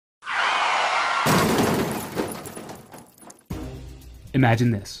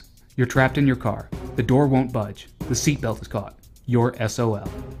Imagine this. You're trapped in your car. The door won't budge. The seatbelt is caught. You're SOL.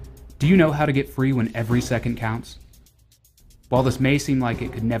 Do you know how to get free when every second counts? While this may seem like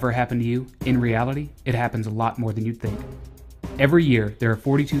it could never happen to you, in reality, it happens a lot more than you'd think. Every year, there are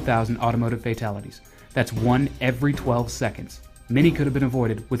 42,000 automotive fatalities. That's 1 every 12 seconds. Many could have been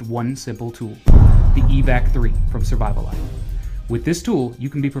avoided with one simple tool, the Evac 3 from Survival Life. With this tool, you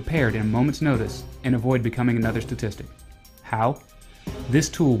can be prepared in a moment's notice and avoid becoming another statistic. How? This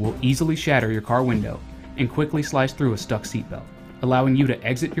tool will easily shatter your car window and quickly slice through a stuck seatbelt, allowing you to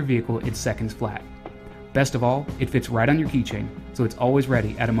exit your vehicle in seconds flat. Best of all, it fits right on your keychain, so it's always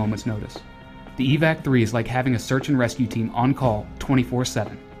ready at a moment's notice. The Evac 3 is like having a search and rescue team on call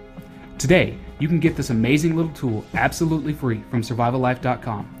 24/7. Today, you can get this amazing little tool absolutely free from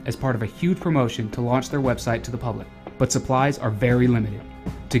survivallife.com as part of a huge promotion to launch their website to the public, but supplies are very limited.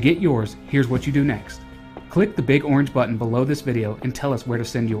 To get yours, here's what you do next. Click the big orange button below this video and tell us where to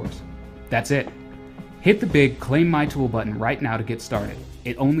send yours. That's it. Hit the big Claim My Tool button right now to get started.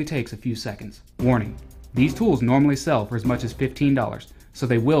 It only takes a few seconds. Warning, these tools normally sell for as much as $15, so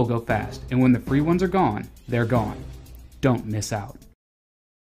they will go fast, and when the free ones are gone, they're gone. Don't miss out.